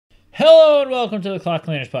Hello and welcome to the Clock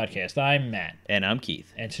Cleaners Podcast. I'm Matt. And I'm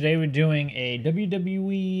Keith. And today we're doing a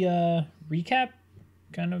WWE recap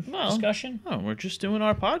kind of discussion. Oh, we're just doing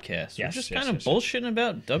our podcast. We're just kind of bullshitting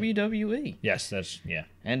about WWE. Yes,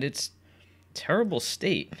 And its terrible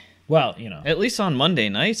state. Well, At least on Monday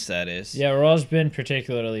nights, that is. Yeah, Raw's been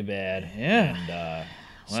particularly bad. Yeah.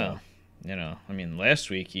 And, last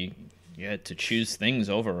week you had to choose things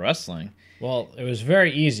over wrestling. Well, it was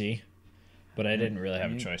very easy, but I didn't really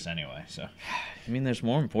have a choice anyway, so. I mean, there's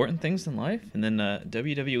more important things in life? And then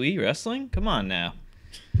WWE wrestling? Come on now.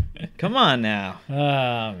 Come on now. Oh,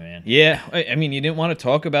 man. Yeah, I mean, you didn't want to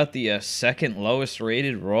talk about the second lowest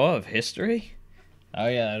rated Raw of history? Oh,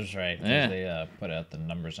 yeah, that was right. Yeah. They put out the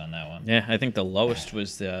numbers on that one. Yeah, I think the lowest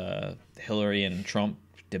was the Hillary and Trump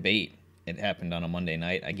debate. It happened on a Monday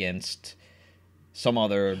night against some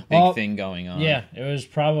other big thing going on. Yeah, it was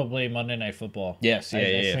probably Monday Night Football. Yes,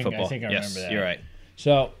 football. I think I remember that. You're right.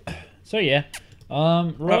 So yeah.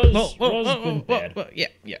 Raw's been bad. Yeah.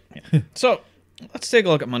 So, let's take a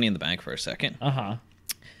look at Money in the Bank for a second. Uh-huh.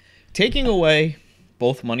 Taking away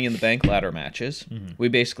both Money in the Bank ladder matches, we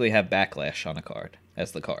basically have Backlash on a card,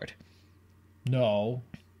 as the card. No.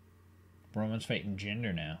 Roman's fighting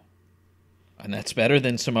Jinder now. And that's better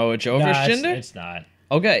than Samoa Joe versus Jinder? It's not.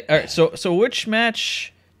 Okay, all right. So which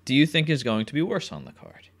match do you think is going to be worse on the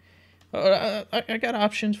card? I got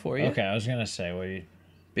options for you. Okay, I was gonna say, what do you...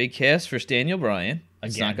 Big Cass versus Daniel Bryan.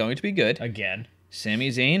 It's not going to be good. Again. Sami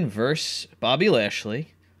Zayn versus Bobby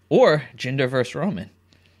Lashley, or Jinder versus Roman.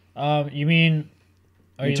 You mean?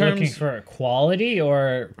 Are you looking for quality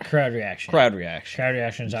or crowd reaction? Crowd reaction. Crowd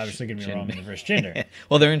reaction is obviously gonna be Roman versus Jinder.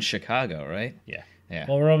 Well, they're in Chicago, right? Yeah. Yeah.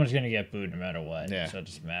 Well, Roman's gonna get booed no matter what. Yeah. So it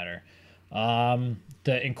doesn't matter.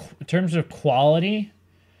 In terms of quality,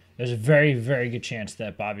 there's a very, very good chance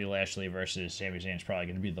that Bobby Lashley versus Sami Zayn is probably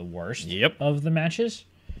going to be the worst of the matches.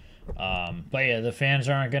 But yeah, the fans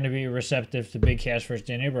aren't going to be receptive to Big Cass versus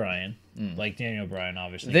Daniel Bryan. Like Daniel Bryan,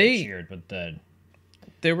 obviously, cheered, but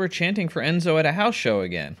they were chanting for Enzo at a house show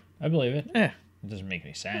again. I believe it. Yeah. It doesn't make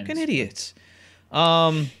any sense. Fucking idiots.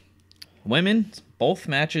 Women, both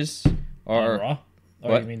matches are... Raw?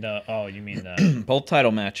 What? You mean the both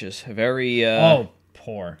title matches. Very...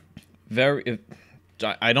 poor. Very...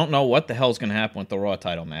 I don't know what the hell's going to happen with the Raw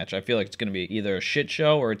title match. I feel like it's going to be either a shit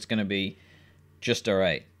show or it's going to be just all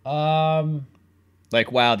right.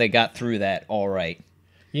 Like, wow, they got through that all right.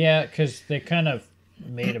 Yeah, because they kind of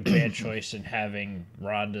made a bad choice in having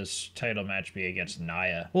Ronda's title match be against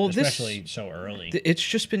Nia. Well, especially so early. It's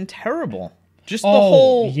just been terrible. Just the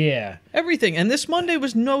whole... Yeah. Everything. And this Monday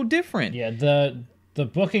was no different. Yeah, the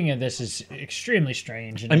booking of this is extremely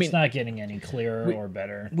strange, and it's not getting any clearer or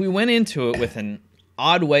better. We went into it with an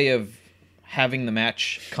odd way of having the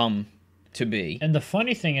match come to be. And the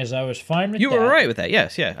funny thing is, I was fine with that. You were right with that.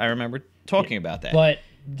 Yes, yeah. I remember talking about that. But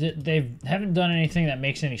they haven't done anything that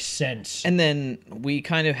makes any sense. And then we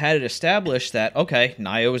kind of had it established that, okay,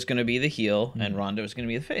 Nia was going to be the heel and Ronda was going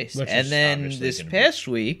to be the face. And then this past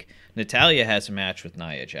week, Natalya has a match with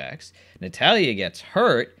Nia Jax. Natalya gets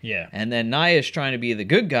hurt. Yeah. And then Nia's trying to be the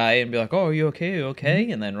good guy and be like, oh, are you okay? Are you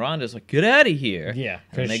okay? And then Ronda's like, get out of here. Yeah.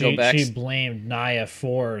 Because she blamed Nia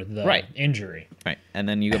for the injury. Right. And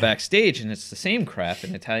then you go backstage and it's the same crap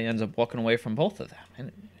and Natalya ends up walking away from both of them.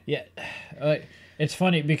 And yeah. It's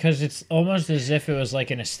funny because it's almost as if it was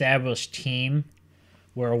like an established team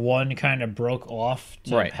where one kind of broke off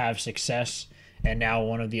to have success, and now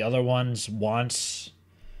one of the other ones wants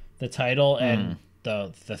the title, and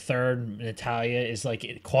the third, Natalya, is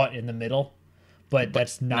like caught in the middle, but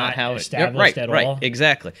that's not how established at all. Right,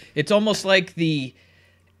 exactly. It's almost like the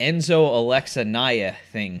Enzo, Alexa, Nia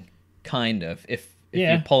thing, kind of, if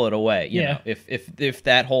you pull it away, you know, if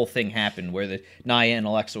that whole thing happened where the Nia and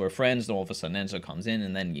Alexa were friends, then all of a sudden Enzo comes in,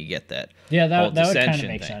 and then you get that that would kind of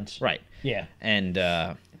make thing. sense, right? Yeah, and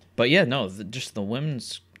but yeah, no, just the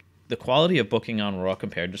women's, the quality of booking on Raw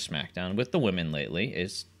compared to SmackDown with the women lately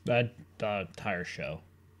is the entire show.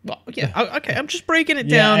 Well, yeah, okay, I'm just breaking it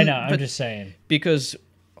down. I know, I'm just saying because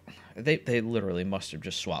they literally must have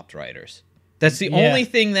just swapped writers. That's the only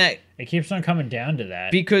thing that... It keeps on coming down to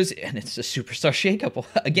that. Because... And it's a superstar shakeup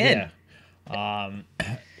again. Yeah.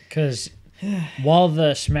 Because while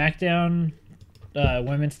the SmackDown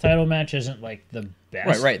women's title match isn't, like, the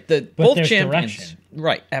best... Right. Both champions... Direction.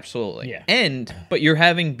 Right, absolutely. Yeah. But you're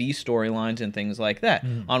having B storylines and things like that.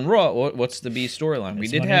 On Raw, what's the B storyline? We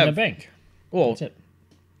did Money have... in the Bank. Well, that's it.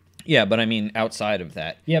 Yeah, but I mean, outside of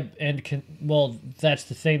that. Yeah, and that's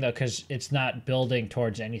the thing, though, because it's not building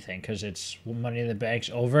towards anything, because it's Money in the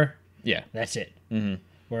Bank's over. Yeah. That's it. Mm-hmm.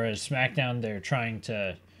 Whereas SmackDown, they're trying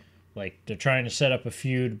to Like, they're trying to set up a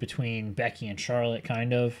feud between Becky and Charlotte,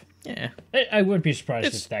 kind of. Yeah. I wouldn't be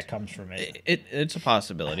surprised if that comes from it. It's a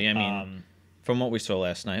possibility. I mean, from what we saw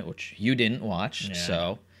last night, which you didn't watch,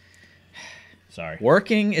 so... Sorry.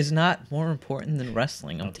 Working is not more important than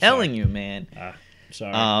wrestling. I'm telling you, man.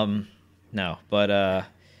 Sorry. No, but,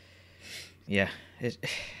 yeah. It's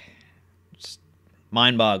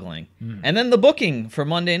mind-boggling. And then the booking for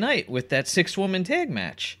Monday night with that 6-woman tag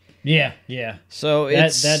match. Yeah. So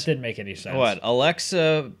that didn't make any sense. What?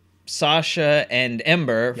 Alexa, Sasha, and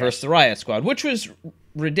Ember versus the Riot Squad, which was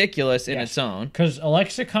ridiculous in its own. Because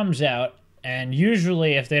Alexa comes out, and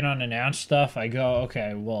usually if they don't announce stuff, I go,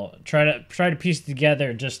 okay, well, try to piece it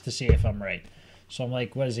together just to see if I'm right. So I'm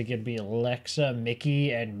like, what is it going to be? Alexa,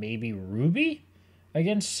 Mickey, and maybe Ruby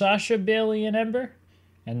against Sasha, Bailey, and Ember?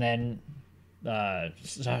 And then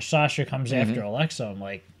Sasha comes after Alexa. I'm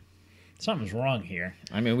like, something's wrong here.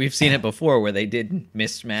 I mean, we've seen it before where they did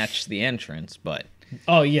mismatch the entrance, but...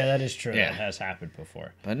 Oh, yeah, that is true. Yeah. That has happened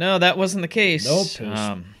before. But no, that wasn't the case. Nope.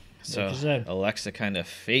 So Alexa kind of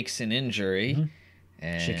fakes an injury.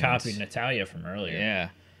 And she copied Natalya from earlier. Yeah.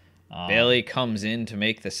 Bailey comes in to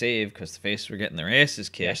make the save because the Faces were getting their asses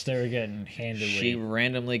kicked. Yes, they were getting handily. She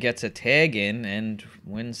randomly gets a tag in and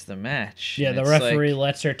wins the match. Yeah, the referee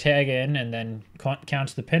lets her tag in and then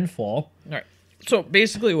counts the pinfall. All right. So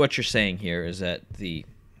basically what you're saying here is that the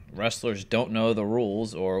wrestlers don't know the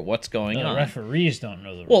rules or what's going on. The referees don't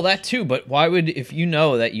know the rules. Well, that too, but why would, if you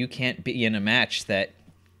know that you can't be in a match that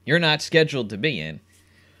you're not scheduled to be in?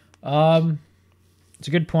 It's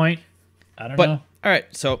a good point. I don't know. All right,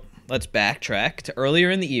 so let's backtrack to earlier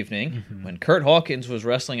in the evening when Kurt Hawkins was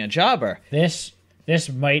wrestling a jobber. This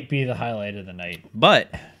might be the highlight of the night. But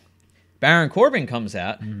Baron Corbin comes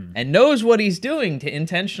out and knows what he's doing to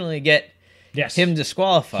intentionally get him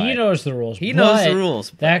disqualified. He knows the rules. He knows the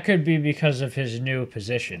rules. That could be because of his new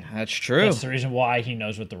position. That's true. That's the reason why he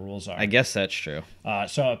knows what the rules are. I guess that's true.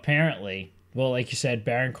 So apparently, well, like you said,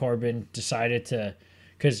 Baron Corbin decided to...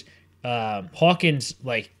 Because Hawkins,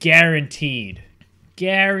 like, guaranteed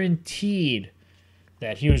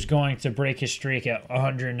that he was going to break his streak at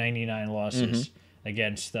 199 losses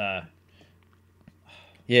against...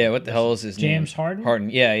 Yeah, what the hell is his name? James Harden? Harden,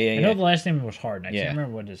 yeah. I know the last name was Harden. I can't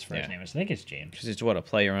remember what his first name is. I think it's James. Because he's, a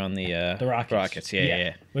player on the Rockets.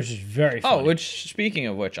 Yeah. Which is very funny. Oh, which, speaking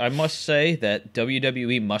of which, I must say that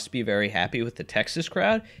WWE must be very happy with the Texas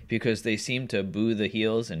crowd because they seem to boo the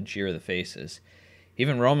heels and cheer the faces.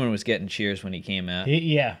 Even Roman was getting cheers when he came out.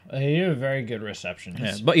 He had a very good reception.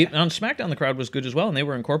 Yeah, but on SmackDown, the crowd was good as well, and they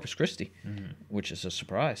were in Corpus Christi, which is a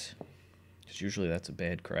surprise. Because usually that's a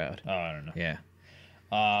bad crowd. Oh, I don't know. Yeah.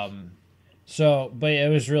 But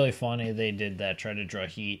it was really funny. They did that, try to draw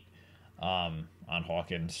heat on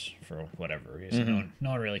Hawkins for whatever reason.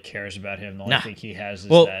 No one really cares about him. The only thing he has is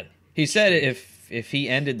that. He said if he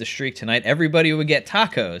ended the streak tonight, everybody would get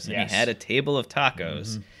tacos, and he had a table of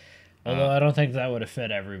tacos. Although I don't think that would have fit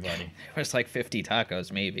everybody. It was like 50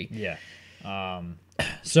 tacos, maybe. Yeah.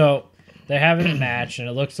 So they're having a match, and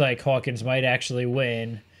it looks like Hawkins might actually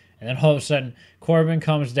win. And then all of a sudden, Corbin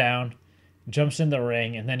comes down, jumps in the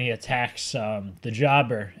ring, and then he attacks the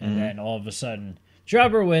Jobber. And then all of a sudden,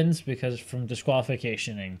 Jobber wins because from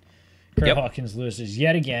disqualification, and Kurt Hawkins loses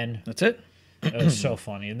yet again. That's it. It was so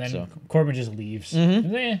funny. And then Corbin just leaves.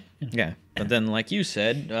 Yeah. But then, like you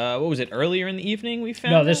said, what was it, earlier in the evening we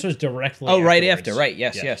found? No, this was directly right after. Right,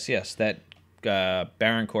 yes. That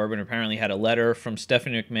Baron Corbin apparently had a letter from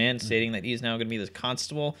Stephanie McMahon stating that he's now going to be the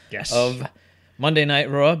constable of Monday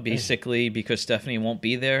Night Raw, basically because Stephanie won't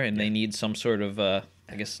be there and they need some sort of, I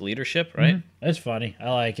guess, leadership, right? That's funny.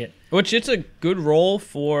 I like it. Which it's a good role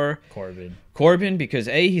for Corbin because,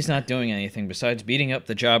 A, he's not doing anything besides beating up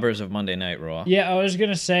the jobbers of Monday Night Raw. Yeah, I was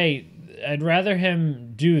going to say, I'd rather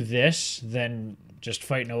him do this than just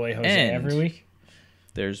fight No Way Jose every week.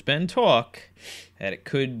 There's been talk that it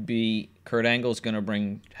could be Kurt Angle's going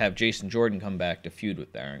to have Jason Jordan come back to feud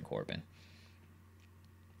with Baron Corbin.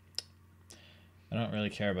 I don't really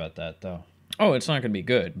care about that, though. Oh, it's not going to be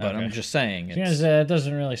good, but I'm just saying. It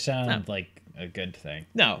doesn't really sound like a good thing.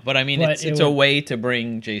 No, but I mean, it's a way to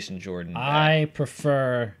bring Jason Jordan back. I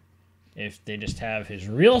prefer if they just have his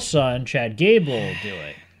real son, Chad Gable, do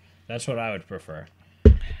it. That's what I would prefer.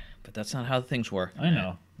 But that's not how things work. I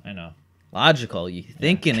know. Logical. You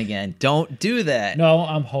thinking again. Don't do that. No,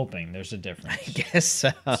 I'm hoping there's a difference. I guess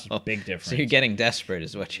so. It's a big difference. So you're getting desperate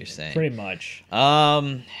is what you're saying. Pretty much.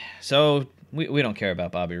 So we don't care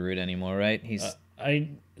about Bobby Roode anymore, right?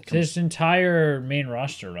 His entire main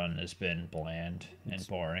roster run has been bland and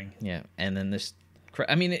boring. Yeah, and then this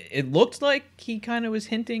I mean, it looked like he kind of was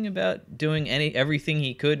hinting about doing everything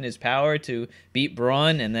he could in his power to beat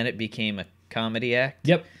Braun, and then it became a comedy act.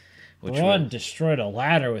 Yep. Braun destroyed a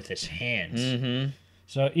ladder with his hands. Mm-hmm.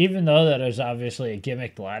 So even though that is obviously a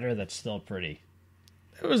gimmicked ladder, that's still pretty.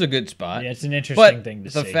 It was a good spot. Yeah, it's an interesting thing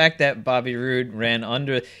to see. The fact that Bobby Roode ran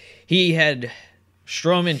under... He had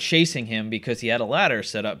Strowman chasing him because he had a ladder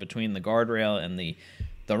set up between the guardrail and the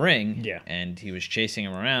ring. Yeah. And he was chasing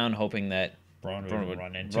him around, hoping that Braun would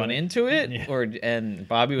run into it. Yeah. And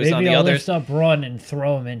Bobby was on the Maybe I'll other... lift up Braun and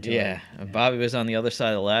throw him into it. Yeah. Bobby was on the other side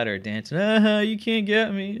of the ladder dancing, you can't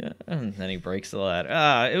get me. And then he breaks the ladder.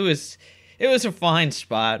 It was a fine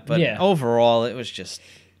spot, but overall it was just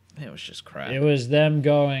crap. It was them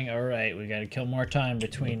going, all right, we got to kill more time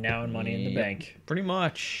between now and Money in the Bank. Pretty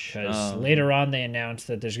much. Because later on they announced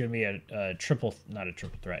that there's going to be a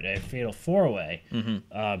fatal four-way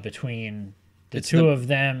between the two of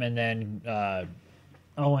them, and then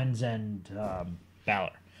Owens and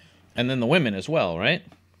Balor. And then the women as well, right?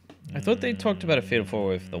 I thought they talked about a fatal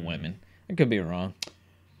four-way with the women. I could be wrong.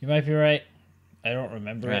 You might be right. I don't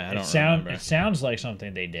remember it. It sounds like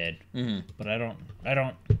something they did, but I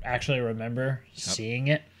don't actually remember seeing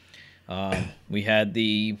it. We had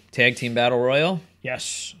the tag team battle royal.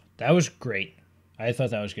 Yes, that was great. I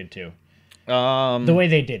thought that was good too. The way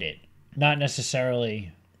they did it, not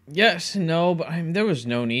necessarily. Yes, no, but there was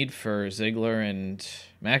no need for Ziggler and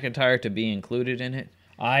McIntyre to be included in it.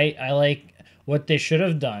 I like what they should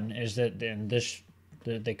have done is that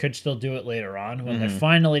they could still do it later on when they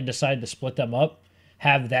finally decide to split them up,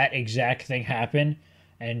 have that exact thing happen,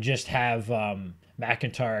 and just have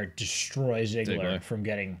McIntyre destroy Ziggler from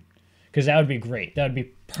getting, because that would be great. That would be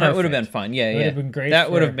perfect. That would have been fun. Yeah, it would have been great.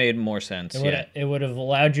 That would have made more sense. It would have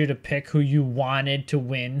allowed you to pick who you wanted to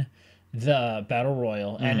win the battle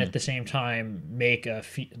royal, and at the same time make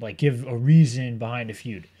give a reason behind a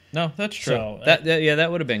feud. No, that's true. So,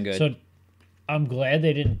 that would have been good. So I'm glad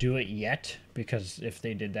they didn't do it yet, because if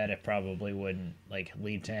they did that, it probably wouldn't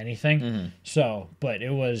lead to anything. So, but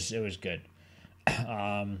it was good.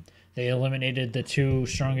 They eliminated the two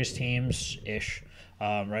strongest teams ish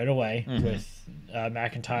right away with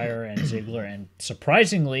McIntyre and Ziggler, and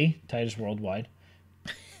surprisingly, Titus Worldwide.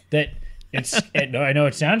 I know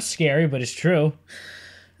it sounds scary, but it's true.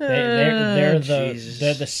 They're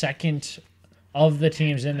the second of the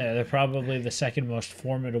teams in there. They're probably the second most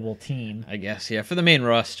formidable team, I guess. Yeah, for the main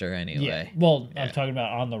roster anyway. Yeah. Well, I'm talking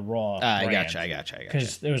about on the Raw. I gotcha.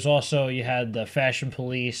 Because there was also, you had the Fashion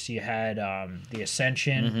Police, you had the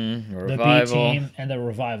Ascension, the B Team, and the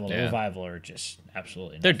Revival. The Revival are just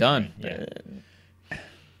absolutely they're done. Yeah.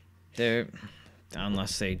 They're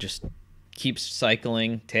unless they just keep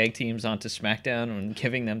cycling tag teams onto SmackDown and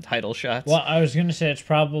giving them title shots. Well, I was going to say it's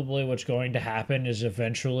probably what's going to happen is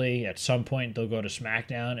eventually, at some point, they'll go to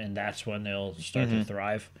SmackDown, and that's when they'll start to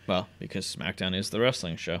thrive. Well, because SmackDown is the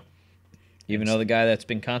wrestling show. Even though the guy that's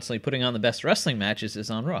been constantly putting on the best wrestling matches is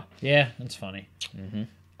on Raw. Yeah, that's funny.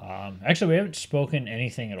 Actually, we haven't spoken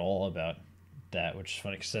anything at all about that, which is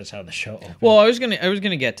funny because that's how the show opened. Well, I was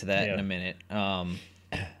gonna get to that in a minute.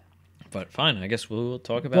 But fine, I guess we'll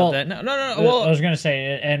talk about that. No. Well, I was gonna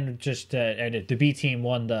say, and just the B Team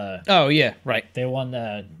won the. Oh yeah, right. They won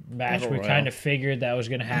the match. We kind of figured that was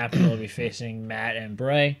gonna happen. They'll be facing Matt and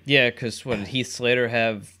Bray. Yeah, because what did Heath Slater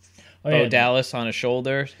have? Bo Dallas on his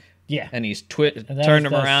shoulder. Yeah, and he's turned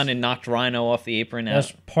him around and knocked Rhino off the apron.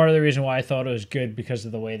 That's part of the reason why I thought it was good, because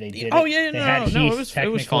of the way they did it. Oh yeah, they had Heath it was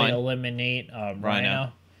technically fine. Eliminate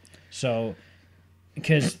Rhino. So.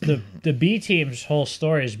 Because the B Team's whole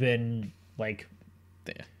story has been they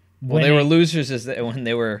were losers when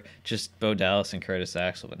they were just Bo Dallas and Curtis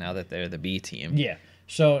Axel, but now that they're the B Team,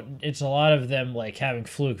 so it's a lot of them having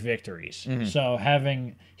fluke victories. So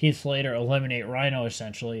having Heath Slater eliminate Rhino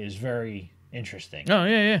essentially is very interesting. Oh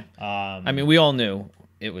yeah. I mean, we all knew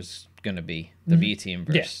it was going to be the B Team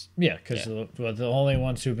versus because the only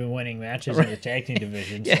ones who've been winning matches in the tag team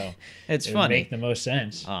division. So it's it funny. Would make the most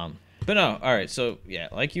sense. But no, all right, so,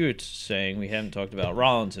 like you were saying, we haven't talked about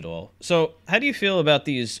Rollins at all. So, how do you feel about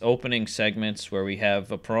these opening segments where we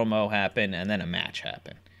have a promo happen and then a match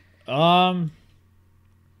happen? I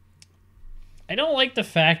don't like the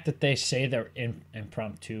fact that they say they're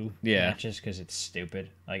impromptu matches, because it's stupid.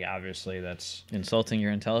 Obviously, that's... insulting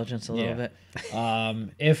your intelligence a little bit.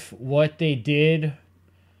 If what they did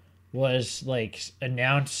was,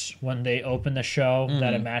 announce when they open the show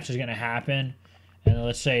that a match is going to happen... And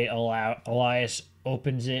let's say Elias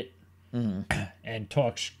opens it and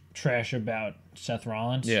talks trash about Seth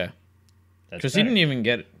Rollins. Yeah. Because he didn't even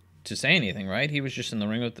get to say anything, right? He was just in the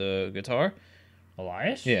ring with the guitar.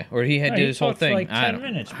 Elias? Yeah, or he did his whole thing. For like 10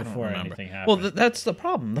 minutes before anything happened. Well, that's the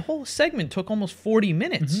problem. The whole segment took almost 40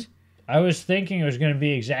 minutes. Mm-hmm. I was thinking it was going to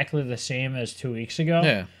be exactly the same as 2 weeks ago.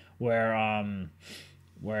 Yeah.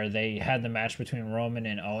 Where they had the match between Roman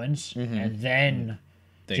and Owens, and then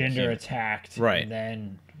Jinder attacked, right? And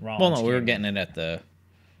then Rollins. Well, no, we were getting it at the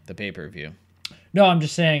pay-per-view. No, I'm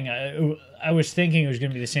just saying. I was thinking it was going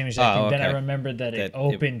to be the same exact thing. Okay. Then I remembered that it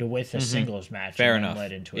opened with a singles match. Fair and enough.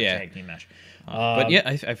 Led into a tag team match. But yeah,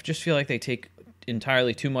 I just feel like they take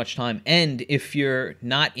entirely too much time. And if you're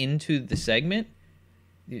not into the segment,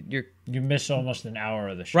 you miss almost an hour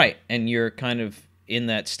of the show. Right, and you're kind of in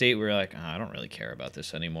that state where you're like, I don't really care about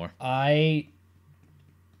this anymore. I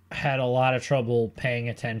had a lot of trouble paying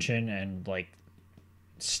attention and like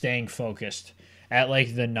staying focused at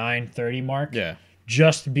like the 9:30 mark. Yeah.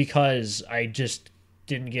 Just because I just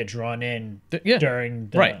didn't get drawn in during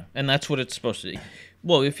the... Right, and that's what it's supposed to be.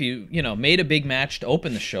 Well, if you made a big match to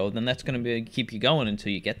open the show, then that's going to keep you going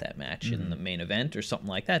until you get that match in the main event or something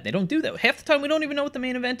like that. They don't do that. Half the time, we don't even know what the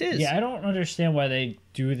main event is. Yeah, I don't understand why they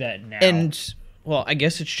do that now. And, well, I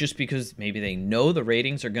guess it's just because maybe they know the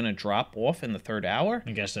ratings are going to drop off in the third hour.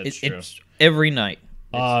 I guess that's true. It's every night.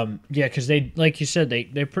 Yeah, because they, like you said,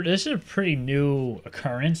 this is a pretty new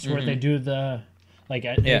occurrence where they do the... Like,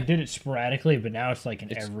 they did it sporadically, but now it's like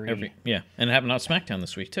every... Yeah, and it happened on Smackdown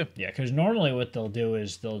this week, too. Yeah, because normally what they'll do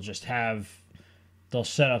is they'll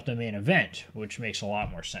set up the main event, which makes a lot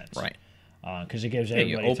more sense. Right. Because it gives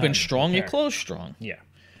everybody you open time strong, you close strong. Yeah.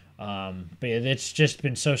 But yeah, it's just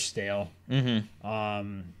been so stale.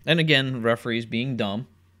 Mm-hmm. And again, referees being dumb,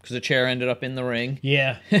 because the chair ended up in the ring.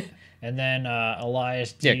 Yeah. And then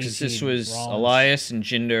Elias... Yeah, because this was Rollins. Elias and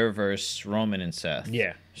Jinder versus Roman and Seth.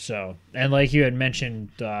 Yeah. So, and like you had mentioned,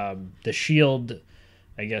 the Shield,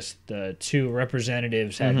 I guess the two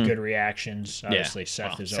representatives had good reactions. Obviously,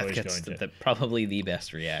 Seth is always going to... probably the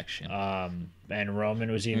best reaction. And Roman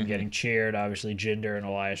was even getting cheered. Obviously, Jinder and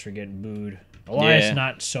Elias were getting booed. Elias,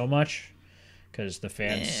 not so much, because the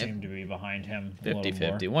fans seem to be behind him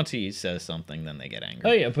 50-50. Once he says something, then they get angry.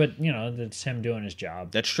 Oh, yeah, but, it's him doing his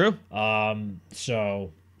job. That's true.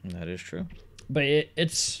 So... That is true. But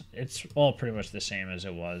it's all pretty much the same as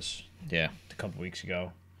it was a couple weeks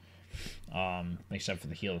ago, except for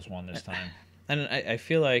the heels one this time. And I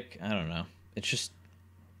feel like, I don't know, it's just,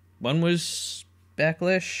 when was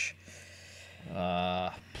Backlash?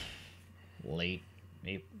 Late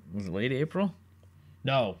April. Was it late April?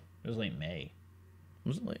 No, it was late May.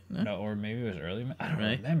 Was it late? No, or maybe it was early May. I don't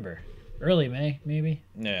remember. Early May, maybe?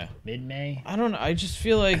 Yeah. Mid-May? I don't know. I just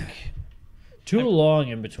feel like... Too long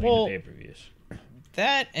in between the pay-per-views.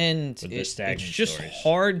 That and it's just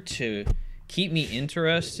hard to keep me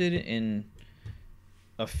interested in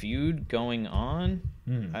a feud going on.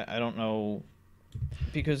 I don't know,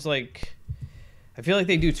 because like I feel like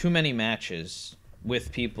they do too many matches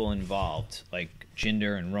with people involved, like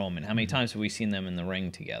Jinder and Roman. How many times have we seen them in the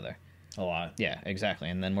ring together? A lot. Yeah, exactly.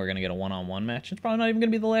 And then we're gonna get a one-on-one match. It's probably not even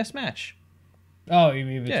gonna be the last match. Oh, you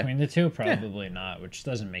mean between the two? Probably not, which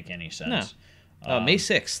doesn't make any sense. No. May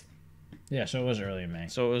 6th. Yeah, so it was early May.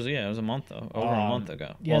 So it was a month, over a month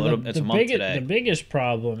ago. Yeah, well, it's a month today. The biggest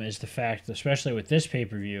problem is the fact, especially with this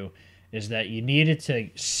pay-per-view, is that you needed to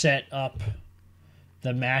set up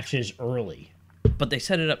the matches early. But they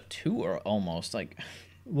set it up too, or almost like...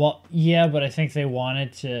 Well, yeah, but I think they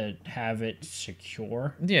wanted to have it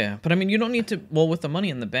secure. Yeah, but I mean, you don't need to... Well, with the Money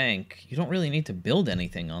in the Bank, you don't really need to build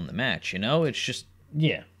anything on the match, It's just...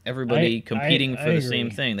 Yeah. Everybody competing for the same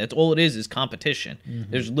thing. That's all it is competition.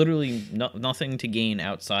 There's literally nothing to gain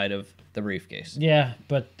outside of the briefcase. Yeah,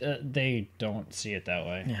 but they don't see it that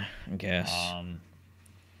way. Yeah, I guess.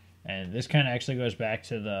 And this kind of actually goes back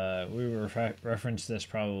to we referenced this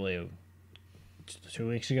probably 2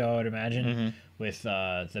 weeks ago, I'd imagine, with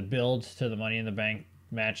the build to the Money in the Bank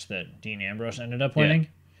match that Dean Ambrose ended up winning.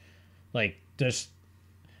 Like,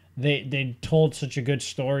 they told such a good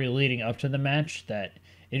story leading up to the match that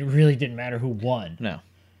it really didn't matter who won. No.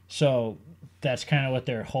 So that's kind of what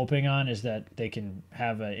they're hoping on, is that they can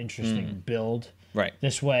have an interesting build. Right.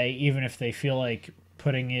 This way, even if they feel like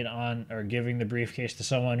putting it on or giving the briefcase to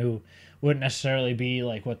someone who wouldn't necessarily be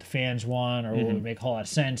like what the fans want or would make a whole lot of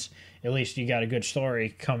sense, at least you got a good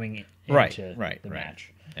story coming into the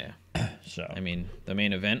match. Yeah. So I mean, the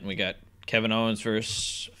main event, we got Kevin Owens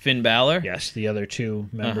versus Finn Balor. Yes, the other two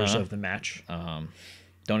members of the match.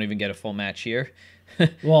 Don't even get a full match here.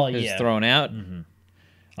 Well, it's thrown out.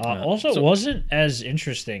 It wasn't as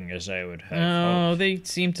interesting as I would have hoped. They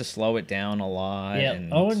seem to slow it down a lot. Yeah,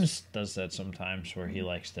 Owens does that sometimes where he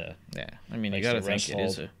likes to... Yeah, I mean, you got to think it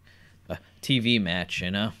is a TV match,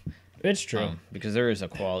 It's true. Because there is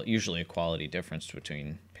usually a quality difference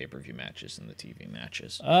between pay-per-view matches and the TV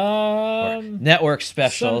matches. Or network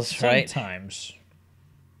specials, right? Sometimes.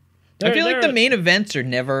 I feel like the main events are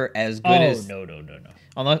never as good as... No.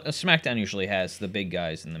 Unless SmackDown usually has the big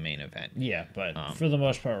guys in the main event. Yeah, but for the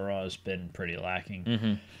most part, Raw has been pretty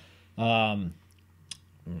lacking. But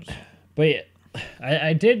yeah,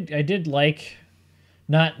 I did like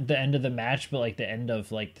not the end of the match, but like the end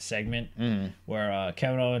of like the segment where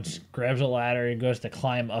Kevin Owens grabs a ladder and goes to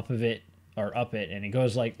climb up it, and he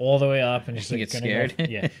goes like all the way up, and he's like, gets scared.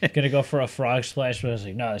 Gonna go for a frog splash, but I was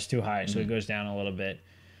like, no, that's too high, so he goes down a little bit.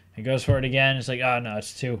 He goes for it again. It's like, oh no,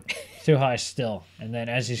 it's too high still. And then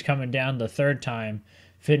as he's coming down the third time,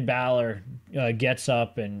 Finn Balor gets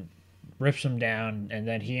up and rips him down, and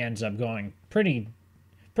then he ends up going pretty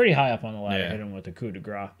high up on the ladder, hit him with a coup de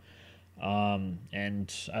grace.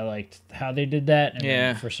 And I liked how they did that. And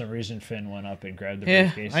then for some reason, Finn went up and grabbed the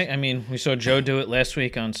briefcase. I mean, we saw Joe do it last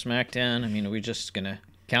week on SmackDown. I mean, are we just gonna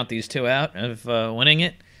count these two out of winning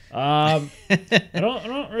it? I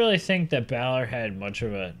don't really think that Balor had much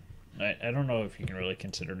of a. I don't know if you can really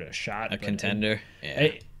consider it a shot. A contender?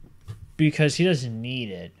 Because he doesn't need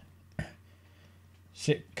it.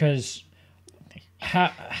 Because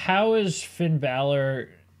how is Finn Balor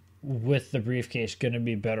with the briefcase going to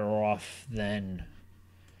be better off than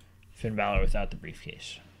Finn Balor without the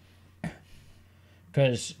briefcase?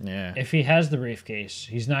 Because if he has the briefcase,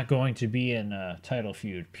 he's not going to be in a title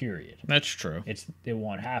feud, period. That's true. It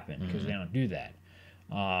won't happen because they don't do that.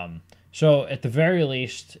 So at the very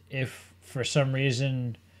least, if for some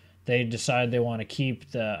reason they decide they want to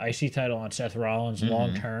keep the IC title on Seth Rollins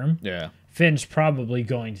long term, Finn's probably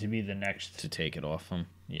going to be the next to take it off him.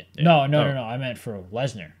 No. I meant for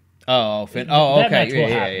Lesnar. Oh, Finn. Oh, okay. That match will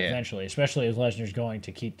happen eventually, especially if Lesnar's going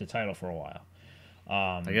to keep the title for a while.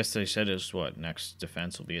 I guess they said next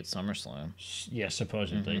defense will be at SummerSlam. Yeah,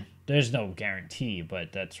 supposedly. There's no guarantee,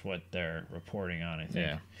 but that's what they're reporting on, I think.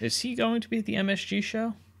 Yeah. Is he going to be at the MSG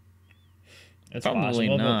show? It's probably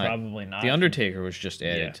possible, not. But probably not. The Undertaker was just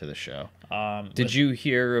added to the show. Did you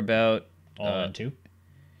hear about... All In 2?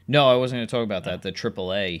 No, I wasn't going to talk about that. The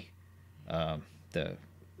AAA, the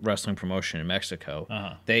wrestling promotion in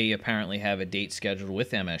Mexico, they apparently have a date scheduled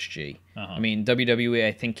with MSG. I mean, WWE,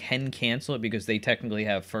 I think, can cancel it because they technically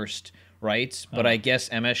have first rights, but I guess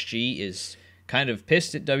MSG is kind of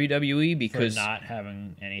pissed at WWE because... For not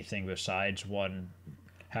having anything besides one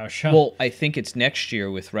house show. Well, I think it's next year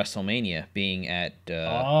with WrestleMania being at...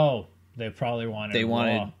 they probably wanted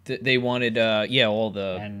They wanted all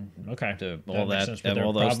the... And, okay. All that, sense, but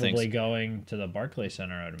all they're those probably things. Going to the Barclays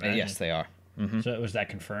Center, I'd imagine. Yes, they are. So was that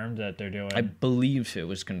confirmed that they're doing? I believe it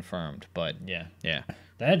was confirmed, but yeah.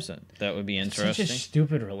 That would be interesting. Such a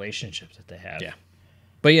stupid relationship that they have. Yeah,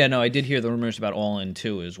 but I did hear the rumors about All In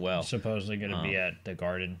 2 as well. Supposedly going to be at the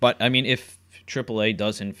Garden. But I mean, if AAA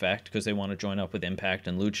does in fact, because they want to join up with Impact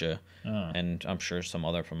and Lucha, and I'm sure some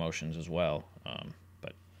other promotions as well.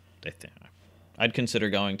 But I'd consider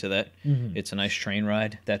going to that. It's a nice train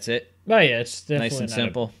ride. That's it. Oh yeah, it's definitely nice and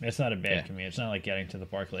simple. It's not a bad commute. It's not like getting to the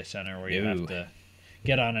Barclays Center where you have to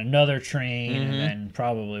get on another train and then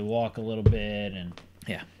probably walk a little bit and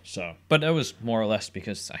But that was more or less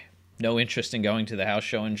because I have no interest in going to the house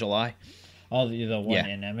show in July. Oh, the one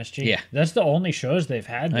in MSG. Yeah, that's the only shows they've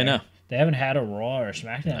had there. I know they haven't had a Raw or a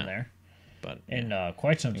SmackDown there, but in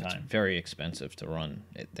quite some time. It's very expensive to run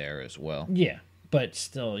it there as well. Yeah. But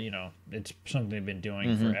still, it's something they've been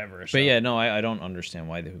doing forever. So. But I don't understand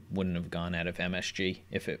why they wouldn't have gone out of MSG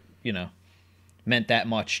if it, meant that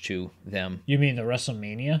much to them. You mean the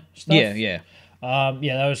WrestleMania stuff? Yeah.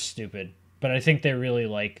 That was stupid. But I think they really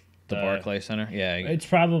like the Barclays Center. Yeah, it's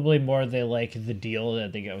probably more they like the deal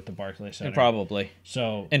that they get with the Barclays Center. Probably.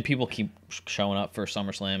 So and people keep showing up for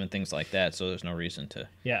SummerSlam and things like that, so there's no reason to.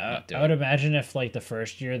 Yeah, I would imagine if like the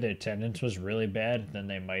first year the attendance was really bad, then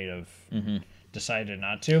they might have. Decided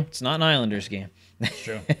not to. It's not an Islanders game. That's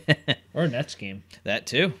true. Or a Nets game. That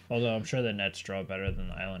too. Although I'm sure the Nets draw better than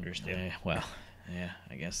the Islanders do.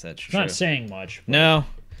 I guess that's true. Not saying much. But...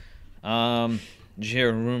 No. Did you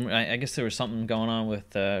hear a rumor? I guess there was something going on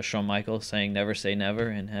with Shawn Michaels saying never say never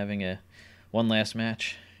and having one last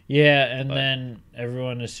match. Yeah, and then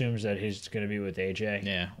everyone assumes that he's going to be with AJ.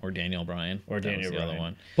 Yeah, or Daniel Bryan. Or Daniel Bryan. The other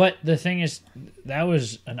one. But the thing is, that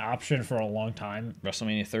was an option for a long time.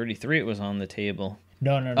 WrestleMania 33, it was on the table.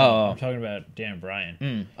 No. I'm talking about Daniel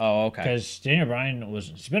Bryan. Oh, okay. Because Daniel Bryan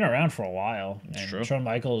he's been around for a while. That's and true. Shawn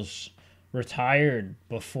Michaels retired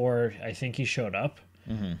before I think he showed up.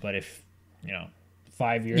 But if,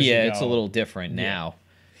 5 years ago. Yeah, it's a little different now.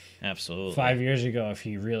 Absolutely. 5 years ago, if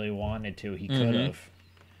he really wanted to, he could have.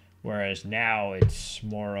 Whereas now it's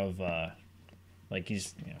more of like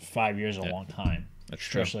he's 5 years a long time. That's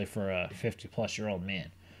especially for a 50-plus-year-old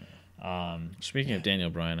man. Speaking of Daniel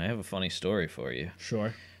Bryan, I have a funny story for you.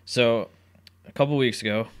 Sure. So, a couple weeks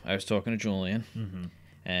ago, I was talking to Julian,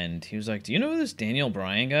 and he was like, "Do you know who this Daniel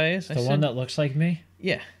Bryan guy is?" The one that looks like me?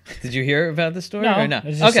 Yeah. Did you hear about the story? No, or no?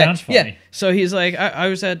 It just sounds funny. Yeah. So he's like,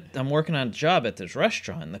 I'm working on a job at this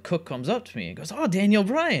restaurant, and the cook comes up to me and goes, "Oh, Daniel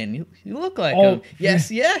Bryan, you look like him."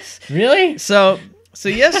 Yes. Really? So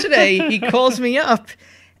yesterday he calls me up,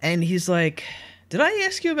 and he's like, "Did I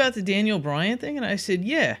ask you about the Daniel Bryan thing?" And I said,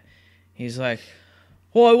 "Yeah." He's like,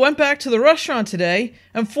 "Well, I went back to the restaurant today,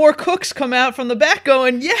 and 4 cooks come out from the back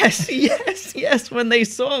going, yes, when they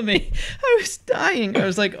saw me." I was dying. I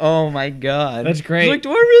was like, oh, my God. That's great. He's like,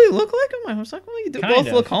 "Do I really look like him?" I was like, "Well, you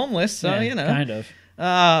both look homeless, so, Kind of.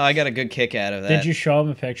 I got a good kick out of that. Did you show him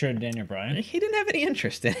a picture of Daniel Bryan? He didn't have any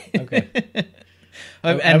interest in it. Okay.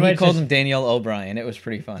 And he called him Daniel O'Brien. It was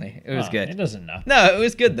pretty funny. It was good. He doesn't know. No, it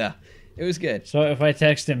was good, though. It was good. So if I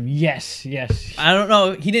text him, yes. I don't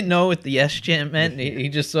know. He didn't know what the yes chant meant. He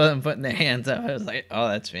just saw them putting their hands up. I was like, oh,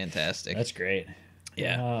 that's fantastic. That's great.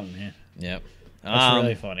 Yeah. Oh, man. Yep. That's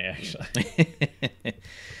really funny, actually.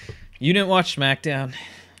 You didn't watch SmackDown?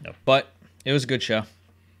 No. But it was a good show.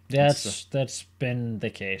 That's been the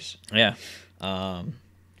case. Yeah.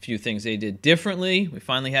 Few things they did differently. We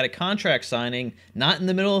finally had a contract signing, not in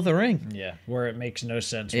the middle of the ring. Yeah, where it makes no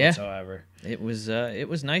sense whatsoever. It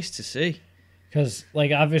was nice to see. Because,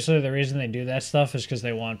 like, obviously the reason they do that stuff is because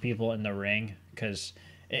they want people in the ring. Because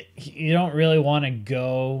you don't really want to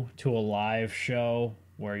go to a live show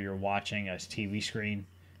where you're watching a TV screen.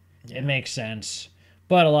 Yeah. It makes sense.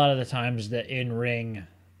 But a lot of the times the in-ring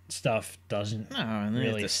stuff doesn't and they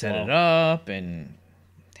really have to set it up and...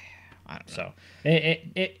 I don't know. So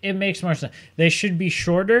it makes more sense. They should be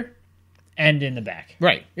shorter and in the back.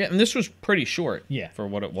 Right. Yeah, and this was pretty short. Yeah. For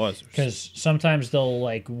what it was. Because sometimes they'll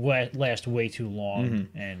last way too long,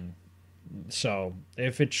 and so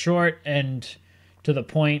if it's short and to the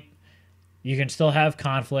point, you can still have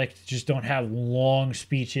conflict. Just don't have long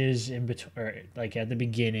speeches in between, or like at the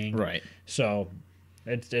beginning. Right. So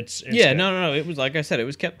it's yeah. good. No. It was like I said. It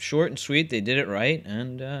was kept short and sweet. They did it right,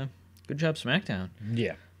 and good job, SmackDown.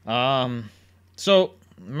 Yeah. So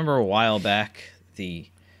remember a while back, the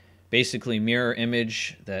basically mirror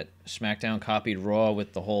image that SmackDown copied Raw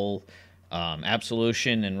with the whole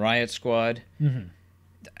Absolution and Riot Squad. Mm-hmm.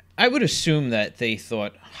 I would assume that they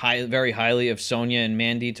thought very highly of Sonya and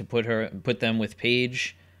Mandy to put them with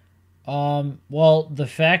Paige. Well, the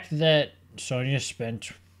fact that Sonya spent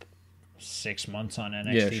 6 months on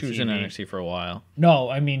NXT. Yeah, she was TV. in NXT for a while. No,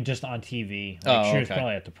 I mean just on TV. She was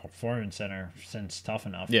probably at the Performance Center since Tough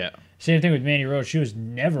Enough. Yeah. Same thing with Mandy Rose. She was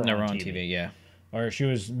never on TV. Yeah. Or she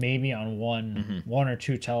was maybe on one or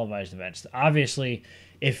two televised events. Obviously,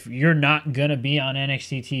 if you're not gonna be on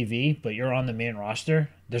NXT TV, but you're on the main roster,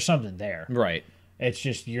 there's something there. Right. It's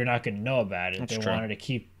just you're not gonna know about it. That's they true. wanted to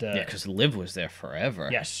keep the because Liv was there forever.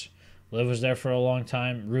 Yes. Liv was there for a long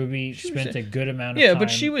time. Ruby spent a good amount of time. Yeah,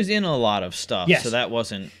 but she was in a lot of stuff, so that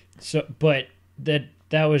wasn't... But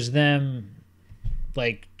that was them,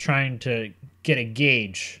 like, trying to get a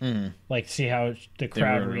gauge, like, see how the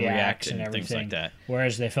crowd reacts and everything. Things like that.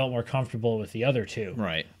 Whereas they felt more comfortable with the other two.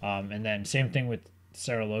 Right. And then same thing with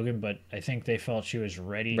Sarah Logan, but I think they felt she was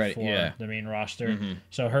ready for the main roster. Mm-hmm.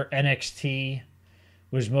 So her NXT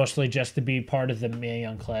was mostly just to be part of the Mae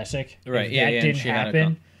Young Classic. Right, if that didn't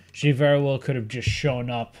happen... She very well could have just shown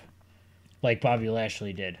up like Bobby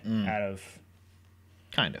Lashley did out of...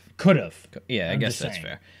 Kind of. Could have. Yeah, I guess that's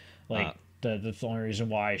fair. Like, that's the only reason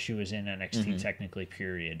why she was in NXT technically,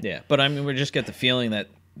 period. Yeah, but I mean, we just get the feeling that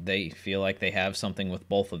they feel like they have something with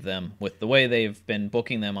both of them. With the way they've been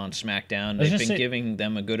booking them on SmackDown, they've been giving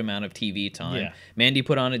them a good amount of TV time. Yeah. Mandy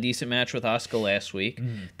put on a decent match with Asuka last week.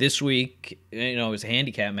 This week, it was a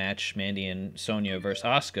handicap match, Mandy and Sonya versus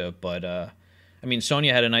Asuka, but... I mean,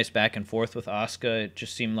 Sonya had a nice back and forth with Asuka. It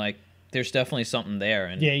just seemed like there's definitely something there.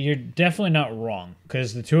 And yeah, you're definitely not wrong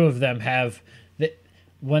because the two of them have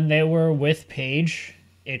when they were with Paige,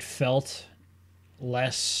 it felt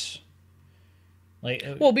less like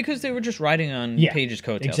because they were just riding on Paige's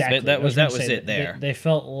coattails. Exactly. That was it there. They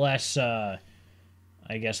felt less, I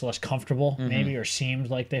guess, less comfortable maybe, or seemed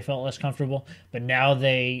like they felt less comfortable. But now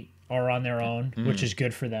they are on their own, which is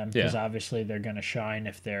good for them because obviously they're going to shine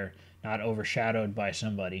if they're not overshadowed by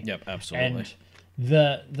somebody. Yep, absolutely.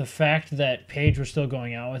 And the fact that Paige was still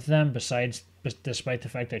going out with them, despite the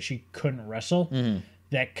fact that she couldn't wrestle,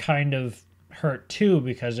 that kind of hurt too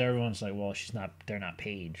because everyone's like, well, they're not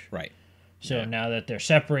Paige. Right. So now that they're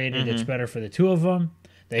separated, it's better for the two of them.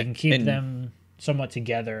 They can keep them somewhat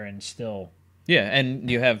together and still. Yeah, and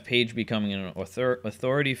you have Paige becoming an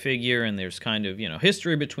authority figure, and there's kind of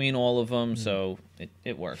history between all of them, so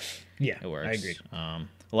it works. Yeah, it works. I agree.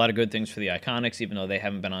 A lot of good things for the Iconics, even though they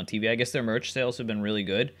haven't been on TV. I guess their merch sales have been really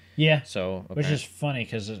good. Yeah, so which is funny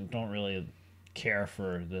because I don't really care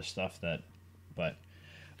for this stuff but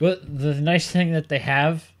the nice thing that they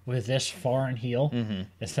have with this foreign heel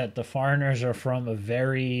is that the foreigners are from a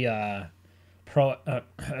very a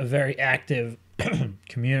very active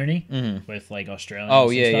community with like Australians. Oh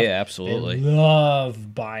yeah, yeah, absolutely. They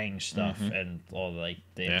love buying stuff and all the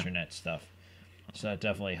internet stuff. So that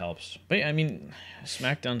definitely helps. But I mean,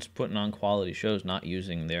 SmackDown's putting on quality shows, not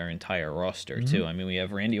using their entire roster too. I mean, we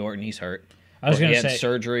have Randy Orton; he's hurt. I was going to say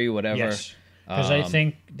surgery, whatever. Yes, because I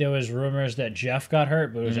think there was rumors that Jeff got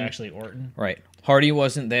hurt, but it was actually Orton. Right. Hardy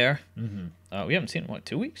wasn't there. We haven't seen him,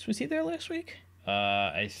 2 weeks? Was he there last week?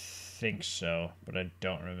 I think so, but I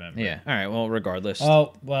don't remember. Yeah. All right. Well, regardless.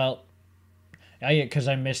 Oh well. Yeah, because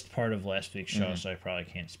I missed part of last week's show, so I probably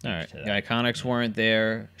can't speak to that. The Iconics weren't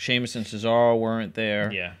there. Sheamus and Cesaro weren't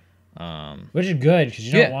there. Yeah. Which is good, because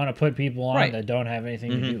you don't want to put people on that don't have anything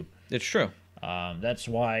to do. It's true. That's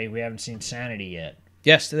why we haven't seen Sanity yet.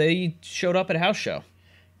 Yes, they showed up at a house show.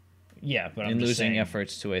 Yeah, but I'm in just losing saying,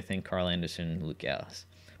 efforts to, I think, Carl Anderson and Luke Gallows.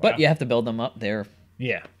 Wow. But you have to build them up there.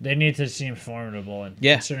 Yeah, they need to seem formidable, and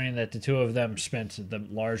considering that the two of them spent the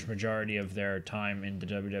large majority of their time in the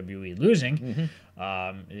WWE losing,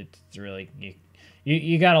 it's really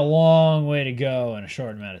you got a long way to go in a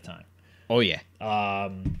short amount of time. Oh yeah.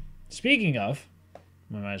 Speaking of,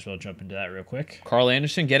 we might as well jump into that real quick. Carl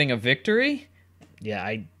Anderson getting a victory.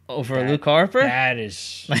 Yeah, over Luke Harper. That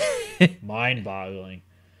is mind-boggling.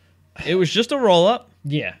 It was just a roll-up.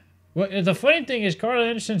 Yeah. Well, the funny thing is, Carl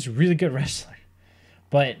Anderson's a really good wrestler.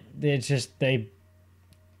 But it's just I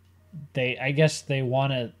guess they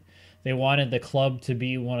wanted the club to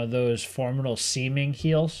be one of those formidable seeming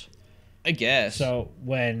heels. I guess. So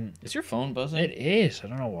when is your phone buzzing? It is. I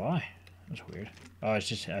don't know why. That's weird. Oh, it's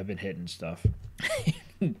just I've been hitting stuff.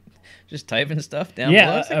 Just typing stuff down.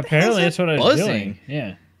 Yeah, apparently that's what I was doing.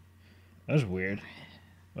 Yeah, that was weird.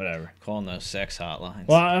 Whatever. Calling those sex hotlines.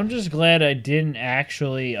 Well, I'm just glad I didn't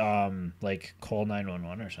actually call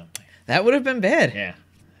 911 or something. That would have been bad. Yeah.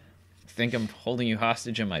 I think I'm holding you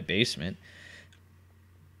hostage in my basement.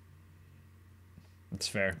 That's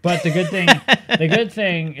fair. But the good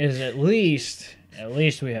thing is at least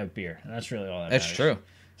we have beer. And that's really all that matters. That's true.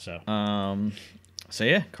 So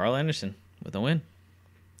yeah, Carl Anderson with a win.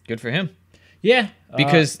 Good for him. Yeah.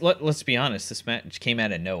 Because let's be honest, this match came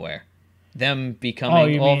out of nowhere. Them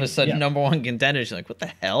becoming all of a sudden number one contenders. You're like, what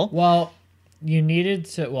the hell? Well, you needed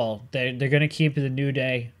to. Well, they're going to keep the New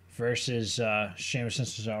Day versus Sheamus and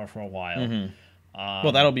Cesaro for a while.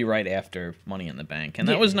 Well, that'll be right after Money in the Bank, and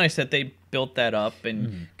that was nice that they built that up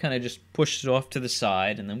and kind of just pushed it off to the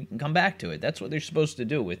side, and then we can come back to it. That's what they're supposed to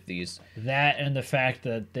do with these. That and the fact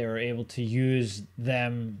that they were able to use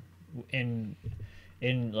them in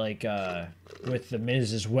like with the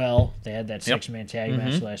Miz as well. They had that 6-man tag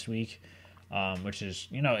match last week, which is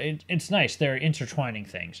it's nice. They're intertwining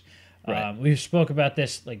things. Right. We spoke about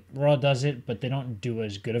this, like Raw does it, but they don't do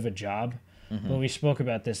as good of a job. But we spoke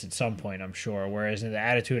about this at some point, I'm sure. Whereas in the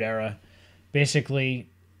Attitude Era, basically,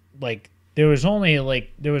 like there was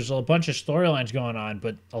a bunch of storylines going on,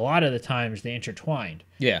 but a lot of the times they intertwined.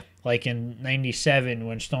 Yeah. Like in '97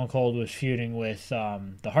 when Stone Cold was feuding with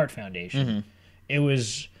the Hart Foundation, it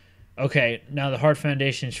was okay. Now the Hart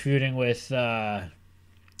Foundation's feuding with like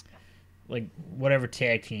whatever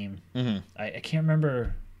tag team. I can't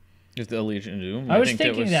remember. Is the Legion of Doom? I was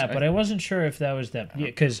thinking that, but I wasn't sure if that was that.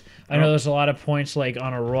 Because I know there's a lot of points, like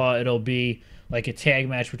on a Raw, it'll be like a tag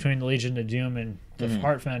match between the Legion of Doom and the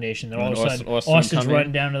Hart Foundation. Then all of a sudden, Austin's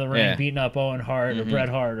running down to the ring, beating up Owen Hart or Bret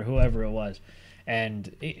Hart or whoever it was.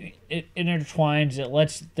 And it intertwines. It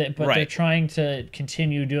lets, but they're trying to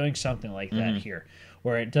continue doing something like that here,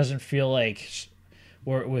 where it doesn't feel like,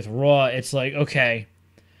 with Raw, it's like, okay,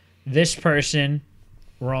 this person,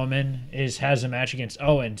 Roman, has a match against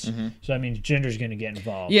Owens, so that means Jinder's going to get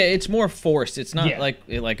involved. Yeah, it's more forced. It's not like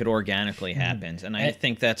it organically happens, and I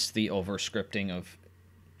think that's the over scripting of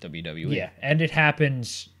WWE. Yeah, and it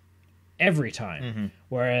happens every time,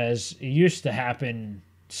 whereas it used to happen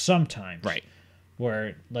sometimes. Right.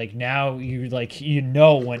 Where like now you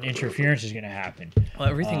know when interference is going to happen. Well,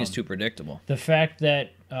 everything is too predictable. The fact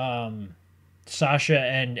that Sasha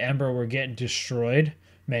and Ember were getting destroyed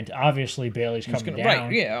meant obviously Bayley's coming down.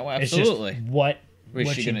 Right, yeah, absolutely. It's just what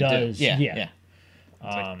she does. Do? Yeah.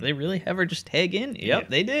 Like, they really have her just tag in? Yep,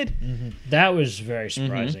 they did. That was very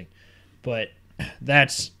surprising. But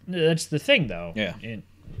that's the thing, though. Yeah.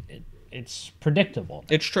 it's predictable.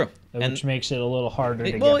 It's true. Which makes it a little harder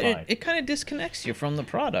to get by. It kind of disconnects you from the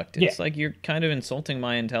product. It's like you're kind of insulting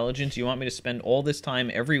my intelligence. You want me to spend all this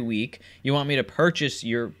time every week. You want me to purchase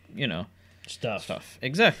your, stuff.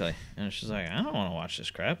 Exactly. And it's just like, I don't want to watch this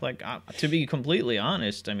crap. Like, to be completely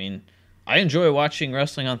honest, I mean, I enjoy watching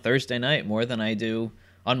wrestling on Thursday night more than I do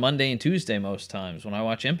on Monday and Tuesday most times when I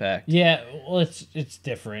watch Impact. Yeah, well, it's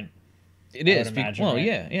different. It is. Imagine, right?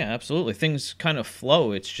 Yeah, absolutely. Things kind of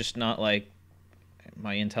flow. It's just not like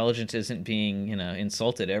my intelligence isn't being,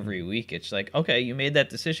 insulted every week. It's like, okay, you made that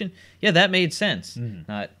decision. Yeah, that made sense.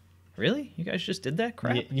 Not, really? You guys just did that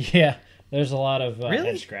crap? Yeah. There's a lot of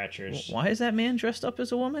head scratchers. Why is that man dressed up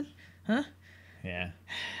as a woman? Huh? Yeah.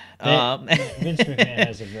 Vince McMahon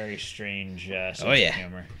has a very strange sense of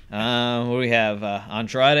humor. What do we have?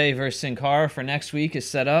 Andrade versus Sin Cara for next week is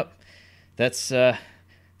set up. That's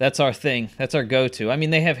our thing. That's our go-to. I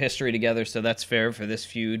mean, they have history together, so that's fair for this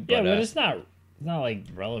feud. But, but it's not like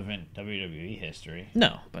relevant WWE history.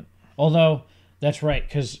 No, but although that's right,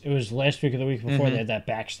 because it was last week or the week before they had that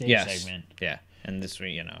backstage segment. Yeah. And this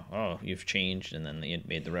week, you've changed, and then they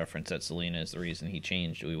made the reference that Selena is the reason he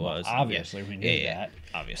changed who he was. Obviously, we knew that.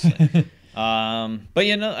 Obviously. But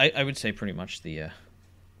I would say pretty much the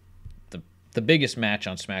biggest match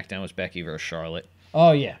on SmackDown was Becky versus Charlotte.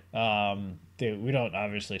 Oh yeah. We don't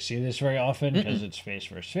obviously see this very often because it's face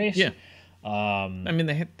versus face. Yeah. I mean,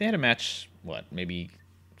 they had a match. What, maybe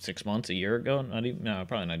 6 months, a year ago?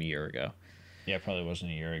 Probably not a year ago. Yeah, it probably wasn't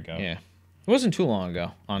a year ago. Yeah, it wasn't too long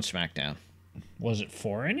ago on SmackDown. Was it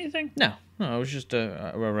for anything? No, it was just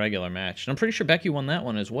a regular match. And I'm pretty sure Becky won that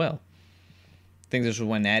one as well. I think this was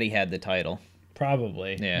when Natty had the title.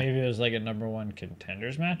 Probably. Yeah. Maybe it was like a number one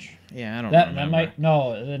contenders match. Yeah, I don't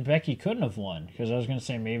remember. Then Becky couldn't have won, because I was going to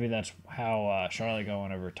say maybe that's how Charlotte got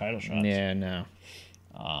one of her title shots. Yeah, no.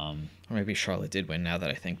 Or maybe Charlotte did win now that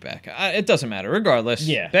I think back. It doesn't matter. Regardless,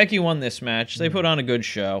 Becky won this match. They put on a good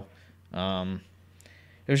show. It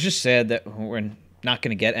was just sad that we're not going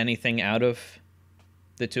to get anything out of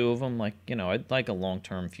the two of them. Like, I'd like a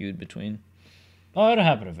long-term feud between. Oh, it'll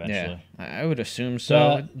happen eventually. Yeah, I would assume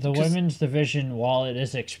so. The women's division, while it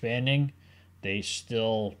is expanding, they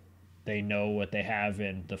know what they have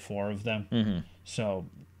in the four of them. Mm-hmm. So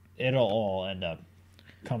it'll all end up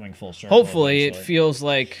coming full circle. Hopefully it feels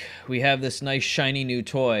like we have this nice shiny new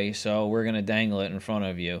toy, so we're going to dangle it in front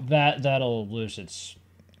of you. That'll lose its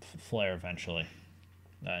flair eventually.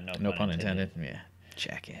 No pun intended. Yeah.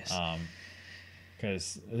 Jackass.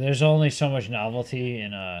 Because there's only so much novelty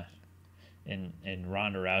in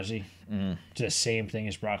Ronda Rousey. Mm. It's the same thing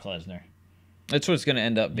as Brock Lesnar. That's what it's going to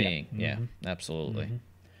end up being. Yeah, absolutely. Mm-hmm.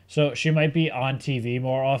 So she might be on TV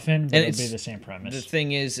more often, but it'll be the same premise. The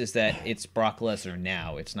thing is that it's Brock Lesnar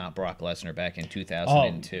now. It's not Brock Lesnar back in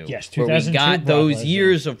 2002. Oh, yes, 2002. Where we got those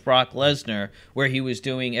years of Brock Lesnar where he was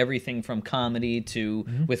doing everything from comedy to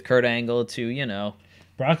with Kurt Angle to,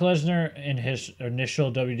 Brock Lesnar in his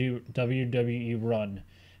initial WWE run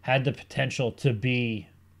had the potential to be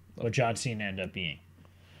what John Cena ended up being.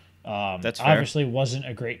 That's fair. Obviously wasn't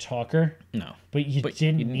a great talker. No. But you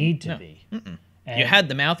didn't need to be. You had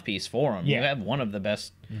the mouthpiece for him. Yeah. You had one of the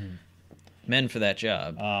best men for that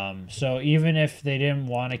job. So even if they didn't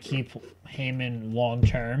want to keep Heyman long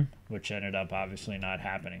term, which ended up obviously not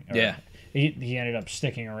happening. He ended up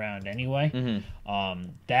sticking around anyway. Mm-hmm.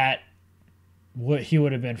 He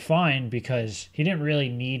would have been fine because he didn't really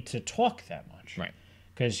need to talk that much. Right.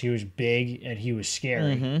 Because he was big and he was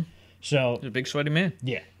scary. Mm-hmm. So he's a big sweaty man.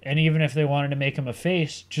 Yeah. And even if they wanted to make him a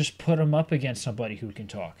face, just put him up against somebody who can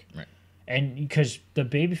talk. Right. And because the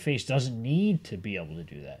babyface doesn't need to be able to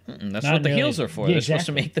do that. That's what the heels are for. They're supposed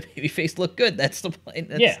to make the babyface look good. That's the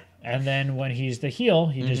point. Yeah. And then when he's the heel,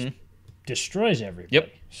 he just destroys everybody.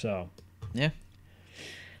 Yep. So. Yeah.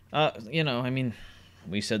 I mean,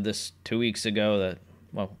 we said this 2 weeks ago that,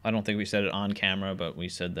 well, I don't think we said it on camera, but we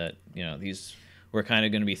said that, these were kind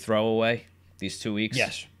of going to be throwaway these 2 weeks.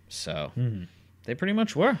 Yes. So they pretty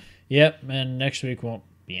much were. Yep. And next week won't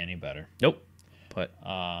be any better. Nope. But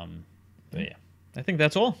yeah, I think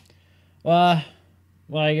that's all. Well,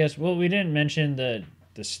 I guess. Well, we didn't mention the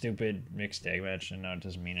stupid mixed tag match, and no, it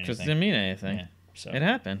doesn't mean anything. Because it didn't mean anything. Yeah, so it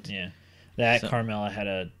happened. Yeah, that Carmella had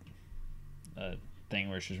a thing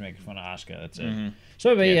where she was making fun of Asuka. That's it. Mm-hmm.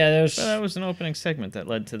 So, but that was an opening segment that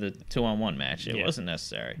led to the 2-on-1 match. It wasn't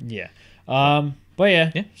necessary. Yeah. But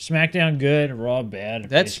yeah, SmackDown good, Raw bad.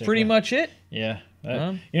 That's basically pretty much it. Yeah.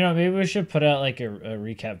 Maybe we should put out like a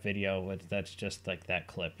recap video that's just like that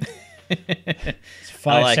clip. It's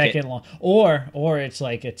 5 second long, or it's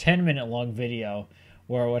like a 10-minute long video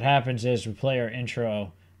where what happens is we play our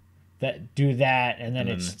intro, and then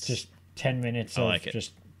it's just 10 minutes of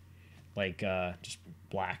just like just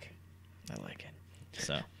black. I like it.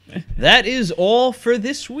 So that is all for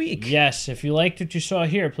this week. Yes, if you liked what you saw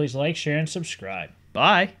here, please like, share, and subscribe.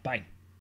 Bye. Bye.